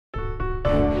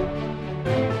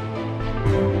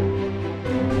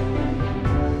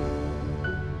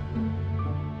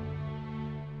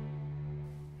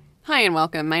Hi and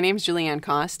welcome. My name is Julieanne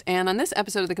Cost, and on this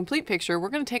episode of The Complete Picture, we're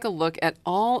going to take a look at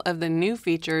all of the new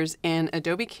features in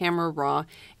Adobe Camera Raw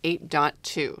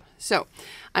 8.2. So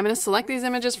I'm going to select these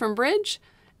images from Bridge,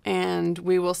 and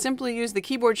we will simply use the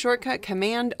keyboard shortcut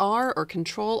Command R or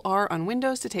Control R on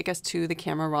Windows to take us to the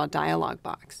Camera Raw dialog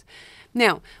box.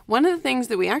 Now, one of the things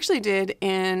that we actually did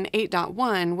in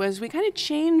 8.1 was we kind of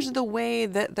changed the way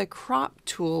that the crop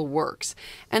tool works.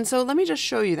 And so let me just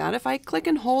show you that. If I click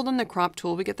and hold on the crop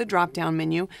tool, we get the drop-down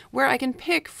menu where I can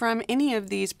pick from any of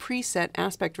these preset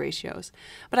aspect ratios.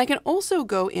 But I can also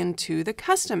go into the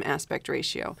custom aspect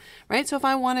ratio, right? So if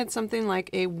I wanted something like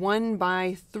a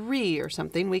 1:3 or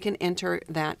something, we can enter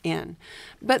that in.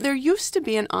 But there used to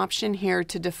be an option here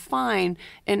to define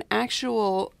an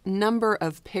actual number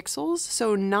of pixels.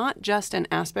 So not just an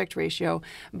aspect ratio,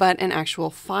 but an actual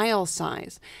file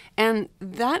size. And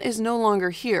that is no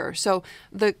longer here. So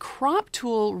the crop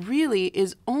tool really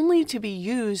is only to be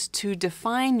used to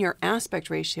define your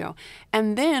aspect ratio.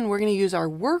 And then we're going to use our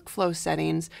workflow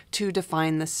settings to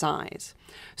define the size.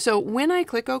 So when I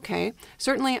click OK,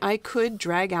 certainly I could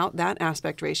drag out that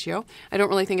aspect ratio. I don't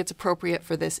really think it's appropriate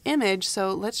for this image,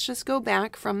 so let's just go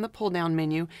back from the pull-down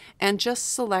menu and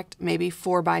just select maybe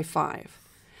 4:5.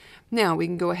 Now we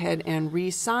can go ahead and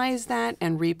resize that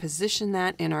and reposition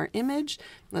that in our image.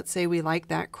 Let's say we like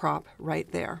that crop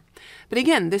right there. But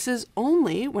again, this is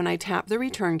only, when I tap the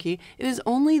return key, it is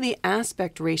only the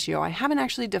aspect ratio. I haven't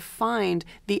actually defined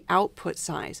the output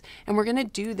size. And we're going to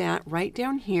do that right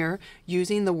down here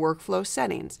using the workflow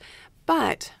settings.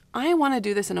 But I want to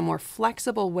do this in a more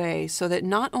flexible way so that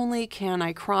not only can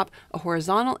I crop a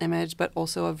horizontal image, but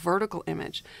also a vertical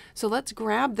image. So let's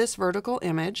grab this vertical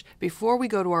image before we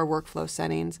go to our workflow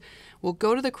settings. We'll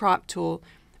go to the crop tool.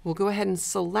 We'll go ahead and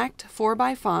select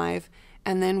 4:5,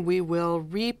 and then we will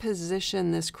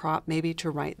reposition this crop maybe to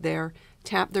right there.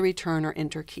 Tap the return or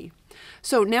enter key.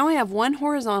 So now I have one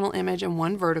horizontal image and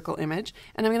one vertical image,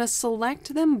 and I'm going to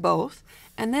select them both,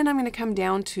 and then I'm going to come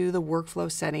down to the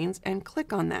workflow settings and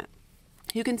click on that.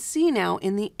 You can see now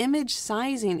in the image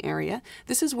sizing area,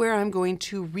 this is where I'm going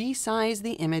to resize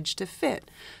the image to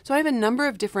fit. So I have a number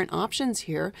of different options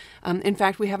here. In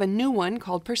fact, we have a new one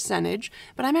called percentage,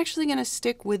 but I'm actually going to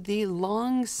stick with the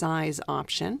long size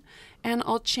option. And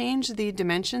I'll change the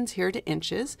dimensions here to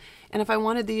inches. And if I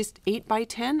wanted these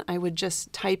 8:10, I would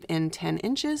just type in 10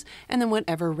 inches and then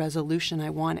whatever resolution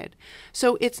I wanted.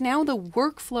 So it's now the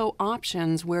workflow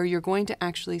options where you're going to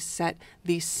actually set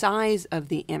the size of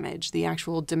the image, the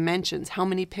actual dimensions, how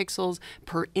many pixels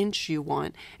per inch you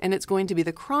want. And it's going to be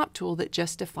the crop tool that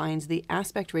just defines the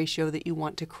aspect ratio that you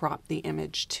want to crop the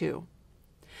image to.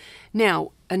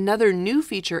 Now, another new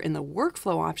feature in the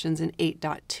workflow options in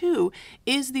 8.2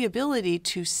 is the ability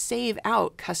to save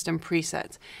out custom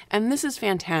presets. And this is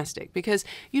fantastic because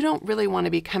you don't really want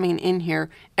to be coming in here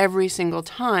every single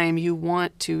time you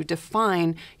want to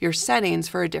define your settings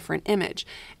for a different image.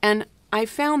 And I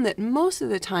found that most of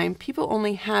the time people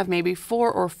only have maybe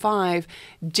 4 or 5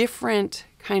 different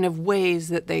kind of ways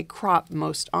that they crop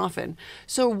most often.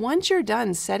 So once you're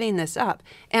done setting this up,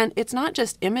 and it's not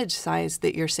just image size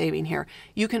that you're saving here,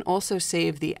 you can also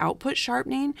save the output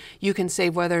sharpening. You can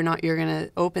save whether or not you're going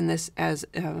to open this as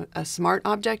a smart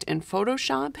object in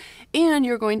Photoshop, and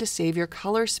you're going to save your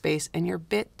color space and your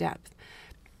bit depth.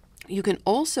 You can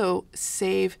also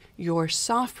save your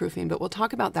soft proofing, but we'll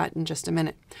talk about that in just a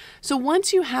minute. So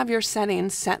once you have your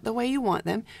settings set the way you want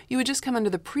them, you would just come under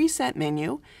the preset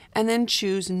menu and then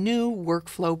choose new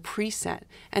workflow preset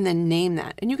and then name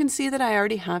that. And you can see that I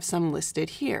already have some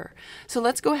listed here. So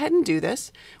let's go ahead and do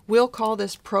this. We'll call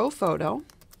this Pro Photo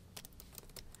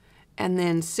and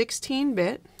then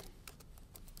 16-bit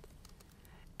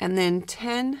and then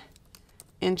 10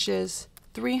 inches,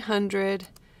 300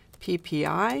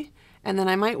 PPI, and then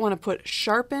I might want to put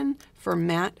sharpen for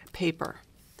matte paper.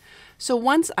 So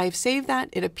once I've saved that,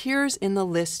 it appears in the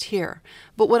list here.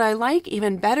 But what I like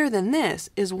even better than this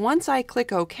is once I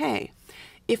click OK,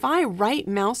 if I right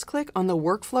mouse click on the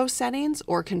workflow settings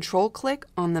or control click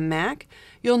on the Mac,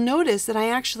 you'll notice that I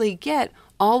actually get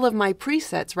all of my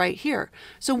presets right here.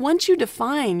 So once you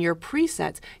define your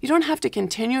presets, you don't have to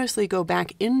continuously go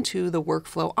back into the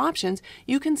workflow options.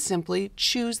 You can simply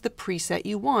choose the preset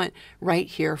you want right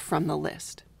here from the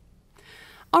list.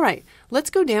 All right,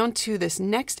 let's go down to this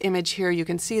next image here. You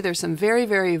can see there's some very,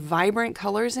 very vibrant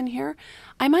colors in here.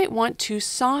 I might want to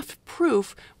soft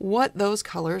proof what those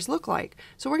colors look like.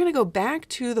 So we're going to go back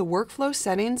to the workflow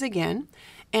settings again,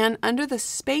 And under the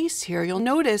space here, you'll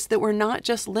notice that we're not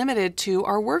just limited to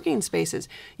our working spaces.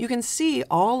 You can see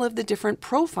all of the different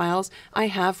profiles I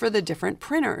have for the different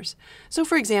printers. So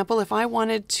for example, if I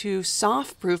wanted to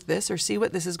soft proof this or see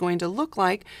what this is going to look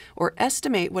like or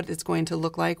estimate what it's going to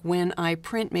look like when I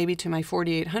print maybe to my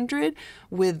 4800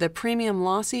 with the premium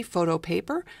lossy photo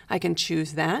paper, I can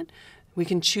choose that. We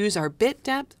can choose our bit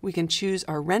depth, we can choose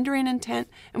our rendering intent,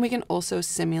 and we can also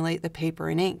simulate the paper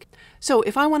and ink. So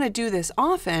if I want to do this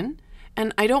often,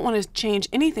 and I don't want to change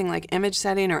anything like image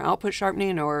setting or output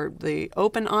sharpening or the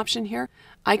open option here,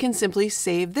 I can simply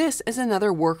save this as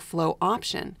another workflow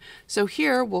option. So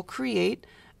here we'll create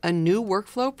a new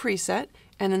workflow preset,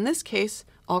 and in this case,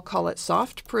 I'll call it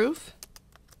soft proof.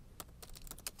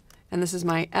 And this is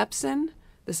my Epson.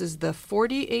 This is the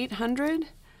 4800.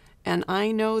 And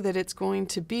I know that it's going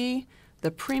to be the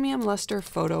premium luster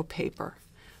photo paper.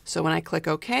 So when I click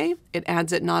OK, it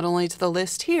adds it not only to the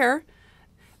list here,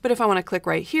 but if I want to click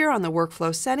right here on the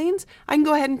workflow settings, I can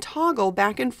go ahead and toggle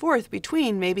back and forth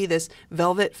between maybe this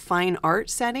velvet fine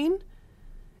art setting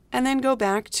and then go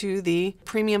back to the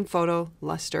premium photo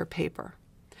luster paper.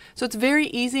 So it's very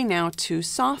easy now to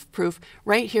soft proof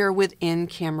right here within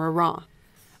Camera Raw.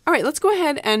 All right, let's go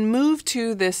ahead and move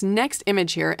to this next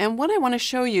image here. And what I want to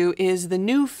show you is the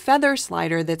new feather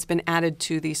slider that's been added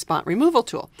to the spot removal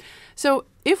tool. So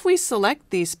if we select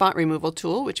the spot removal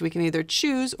tool, which we can either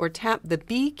choose or tap the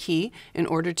B key in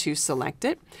order to select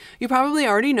it, you probably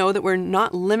already know that we're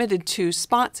not limited to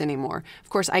spots anymore.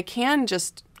 Of course, I can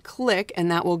just click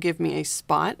and that will give me a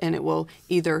spot and it will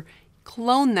either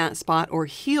clone that spot or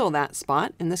heal that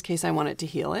spot. In this case, I want it to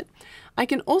heal it. I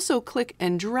can also click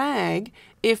and drag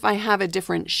if I have a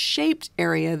different shaped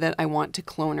area that I want to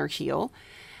clone or heal.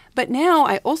 But now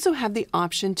I also have the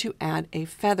option to add a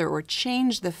feather or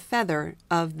change the feather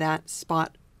of that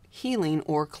spot healing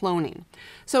or cloning.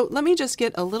 So let me just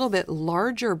get a little bit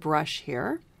larger brush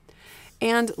here.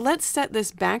 And let's set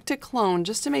this back to clone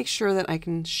just to make sure that I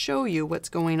can show you what's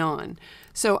going on.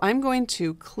 So I'm going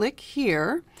to click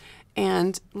here.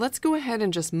 And let's go ahead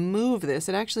and just move this.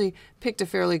 It actually picked a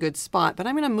fairly good spot, but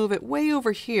I'm going to move it way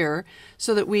over here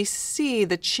so that we see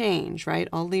the change, right?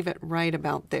 I'll leave it right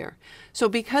about there. So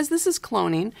because this is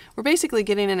cloning, we're basically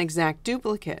getting an exact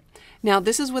duplicate. Now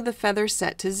this is with the feather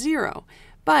set to 0.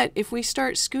 But if we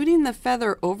start scooting the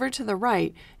feather over to the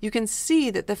right, you can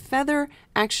see that the feather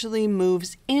actually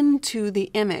moves into the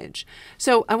image.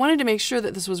 So I wanted to make sure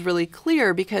that this was really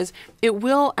clear because it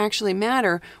will actually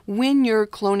matter when you're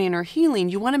cloning or healing.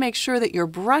 You want to make sure that your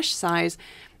brush size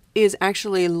is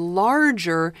actually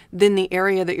larger than the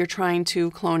area that you're trying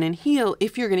to clone and heal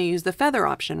if you're going to use the feather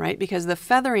option, right? Because the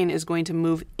feathering is going to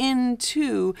move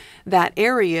into that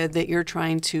area that you're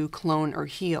trying to clone or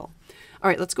heal. All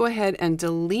right, let's go ahead and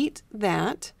delete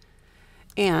that.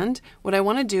 And what I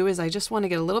want to do is I just want to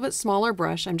get a little bit smaller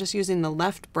brush. I'm just using the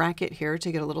left bracket here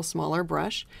to get a little smaller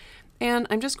brush. And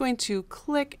I'm just going to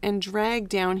click and drag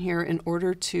down here in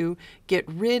order to get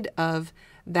rid of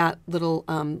that little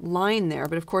line there.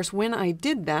 But of course, when I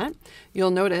did that,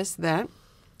 you'll notice that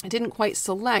I didn't quite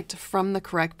select from the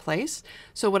correct place.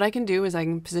 So what I can do is I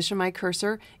can position my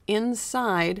cursor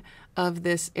inside of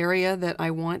this area that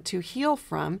I want to heal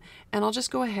from, and I'll just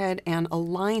go ahead and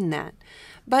align that.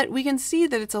 But we can see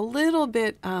that it's a little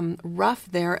bit rough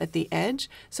there at the edge,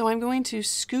 so I'm going to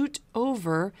scoot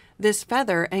over this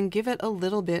feather and give it a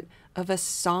little bit of a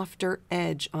softer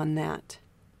edge on that.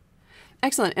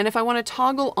 Excellent, and if I want to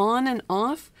toggle on and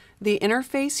off the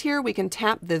interface here, we can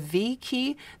tap the V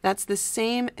key. That's the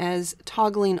same as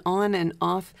toggling on and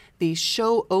off the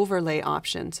show overlay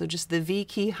option. So just the V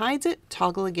key hides it,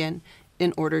 toggle again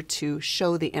in order to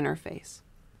show the interface.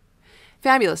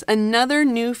 Fabulous. Another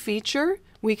new feature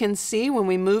we can see when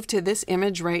we move to this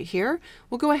image right here.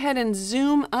 We'll go ahead and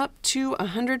zoom up to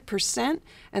 100%,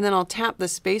 and then I'll tap the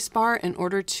space bar in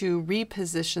order to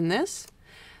reposition this.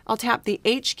 I'll tap the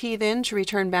H key then to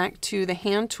return back to the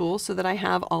hand tool so that I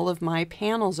have all of my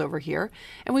panels over here.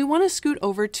 And we want to scoot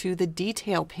over to the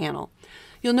detail panel.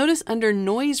 You'll notice under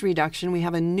noise reduction, we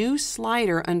have a new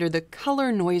slider under the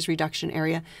color noise reduction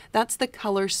area. That's the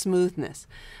color smoothness.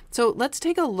 So let's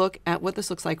take a look at what this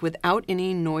looks like without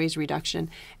any noise reduction.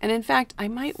 And in fact, I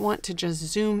might want to just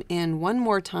zoom in one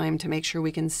more time to make sure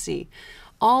we can see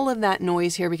all of that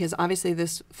noise here, because obviously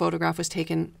this photograph was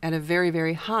taken at a very,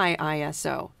 very high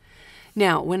ISO.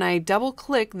 Now, when I double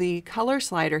click the color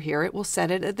slider here, it will set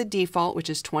it at the default,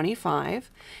 which is 25,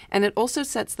 and it also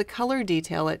sets the color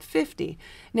detail at 50.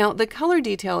 Now, the color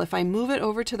detail, if I move it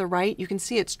over to the right, you can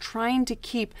see it's trying to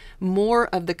keep more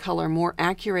of the color more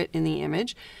accurate in the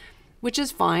image. which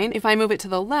is fine. If I move it to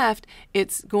the left,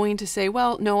 it's going to say,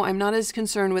 well, no, I'm not as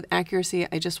concerned with accuracy.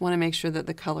 I just want to make sure that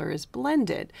the color is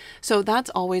blended. So that's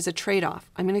always a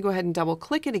trade-off. I'm going to go ahead and double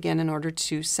click it again in order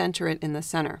to center it in the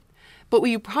center. But what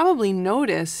you probably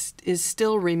noticed is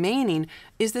still remaining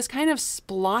is this kind of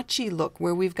splotchy look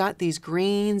where we've got these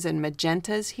greens and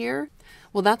magentas here.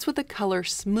 Well, that's what the color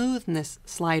smoothness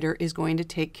slider is going to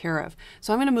take care of.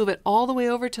 So I'm going to move it all the way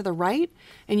over to the right,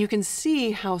 and you can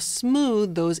see how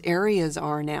smooth those areas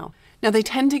are now. Now, they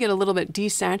tend to get a little bit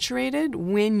desaturated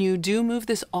when you do move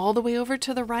this all the way over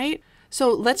to the right.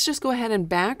 So let's just go ahead and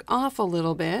back off a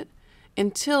little bit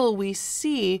until we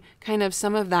see kind of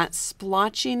some of that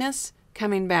splotchiness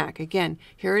coming back. Again,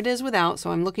 here it is without,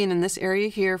 so I'm looking in this area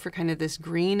here for kind of this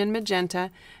green and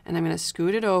magenta, and I'm going to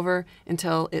scoot it over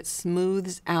until it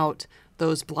smooths out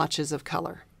those blotches of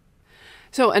color.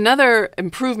 So another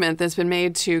improvement that's been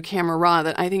made to Camera Raw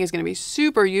that I think is going to be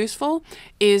super useful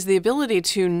is the ability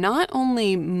to not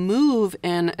only move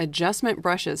an adjustment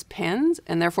brush's pens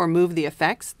and therefore move the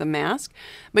effects, the mask,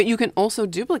 but you can also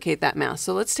duplicate that mask.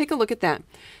 So let's take a look at that.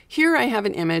 Here I have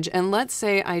an image, and let's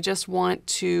say I just want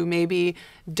to maybe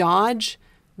dodge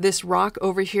this rock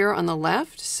over here on the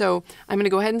left. So I'm going to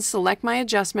go ahead and select my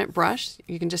adjustment brush.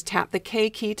 You can just tap the K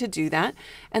key to do that.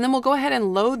 And then we'll go ahead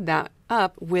and load that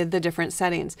up with the different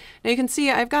settings. Now you can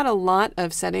see I've got a lot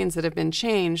of settings that have been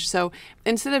changed. So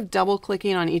instead of double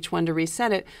clicking on each one to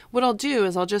reset it, what I'll do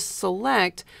is I'll just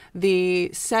select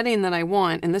the setting that I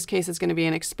want. In this case, it's going to be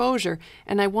an exposure,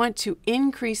 and I want to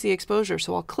increase the exposure.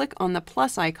 So I'll click on the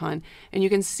plus icon, and you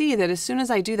can see that as soon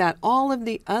as I do that, all of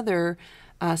the other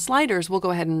sliders will go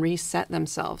ahead and reset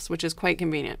themselves, which is quite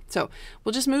convenient. So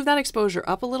we'll just move that exposure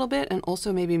up a little bit and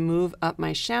also maybe move up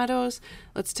my shadows.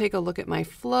 Let's take a look at my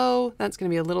flow. That's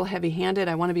going to be a little heavy-handed.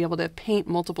 I want to be able to paint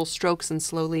multiple strokes and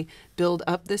slowly build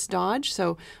up this dodge.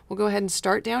 So we'll go ahead and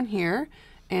start down here,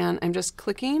 and I'm just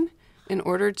clicking in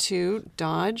order to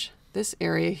dodge this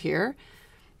area here.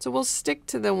 So we'll stick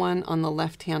to the one on the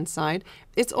left-hand side.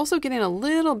 It's also getting a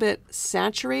little bit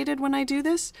saturated when I do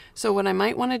this. So what I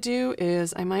might want to do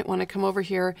is I might want to come over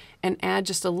here and add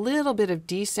just a little bit of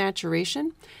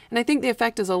desaturation. And I think the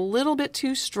effect is a little bit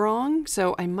too strong.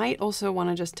 So I might also want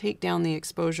to just take down the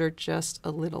exposure just a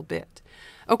little bit.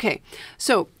 Okay,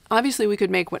 so obviously we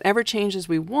could make whatever changes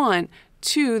we want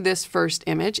to this first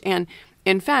image. And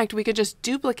in fact, we could just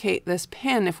duplicate this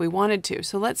pen if we wanted to.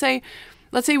 So let's say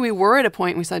we were at a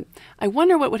point and we said, I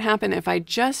wonder what would happen if I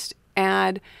just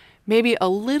add maybe a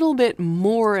little bit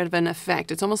more of an effect.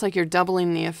 It's almost like you're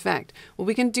doubling the effect. Well,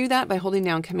 we can do that by holding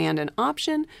down Command and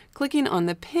Option, clicking on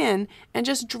the pen, and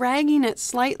just dragging it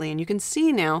slightly. And you can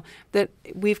see now that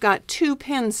we've got two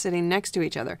pins sitting next to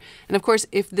each other. And of course,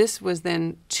 if this was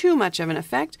then too much of an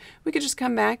effect, we could just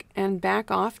come back and back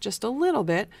off just a little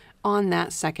bit on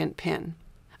that second pin.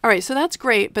 All right, so that's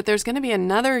great, but there's going to be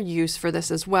another use for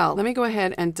this as well. Let me go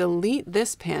ahead and delete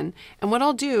this pin. And what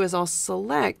I'll do is I'll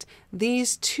select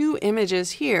these two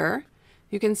images here.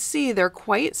 You can see they're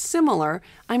quite similar.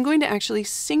 I'm going to actually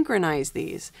synchronize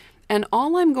these. And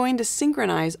all I'm going to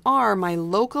synchronize are my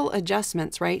local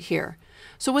adjustments right here.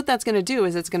 So what that's going to do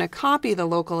is it's going to copy the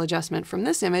local adjustment from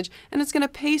this image, and it's going to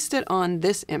paste it on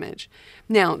this image.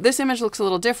 Now, this image looks a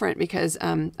little different because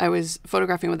I was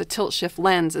photographing with a tilt-shift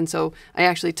lens, and so I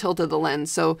actually tilted the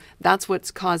lens. So that's what's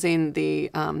causing the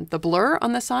blur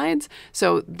on the sides.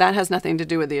 So that has nothing to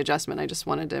do with the adjustment. I just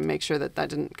wanted to make sure that that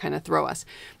didn't kind of throw us.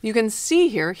 You can see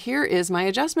here is my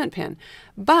adjustment pin.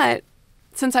 But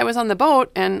since I was on the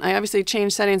boat, and I obviously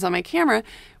changed settings on my camera,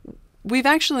 we've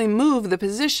actually moved the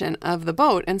position of the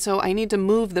boat, and so I need to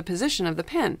move the position of the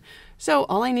pen. So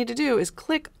all I need to do is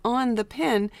click on the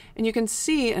pen, and you can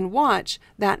see and watch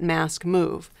that mask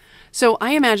move. So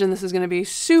I imagine this is going to be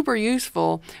super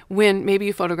useful when maybe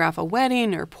you photograph a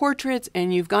wedding or portraits,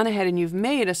 and you've gone ahead and you've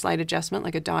made a slight adjustment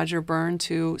like a dodge or burn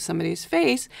to somebody's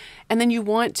face, and then you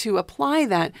want to apply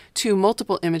that to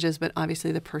multiple images, but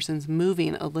obviously the person's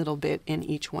moving a little bit in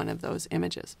each one of those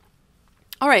images.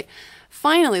 All right,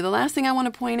 finally, the last thing I want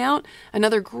to point out,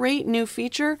 another great new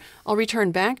feature. I'll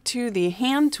return back to the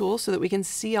hand tool so that we can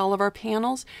see all of our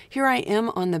panels. Here I am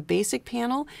on the basic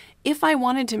panel. If I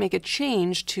wanted to make a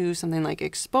change to something like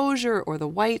exposure or the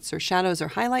whites or shadows or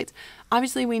highlights,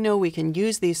 obviously we know we can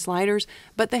use these sliders,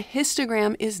 but the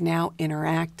histogram is now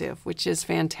interactive, which is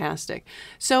fantastic.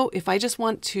 So if I just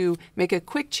want to make a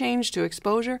quick change to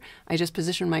exposure, I just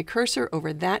position my cursor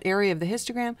over that area of the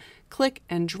histogram, click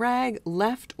and drag left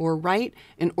left or right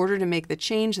in order to make the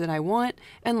change that I want.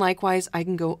 And likewise, I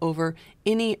can go over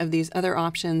any of these other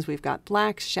options. We've got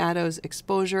blacks, shadows,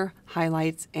 exposure,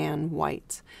 highlights, and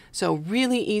whites. So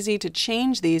really easy to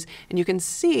change these. And you can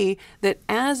see that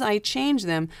as I change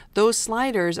them, those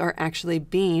sliders are actually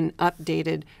being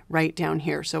updated right down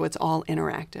here. So it's all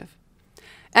interactive.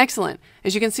 Excellent.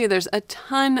 As you can see, there's a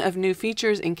ton of new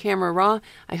features in Camera Raw.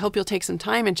 I hope you'll take some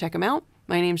time and check them out.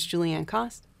 My name's Julieanne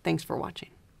Cost. Thanks for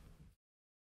watching.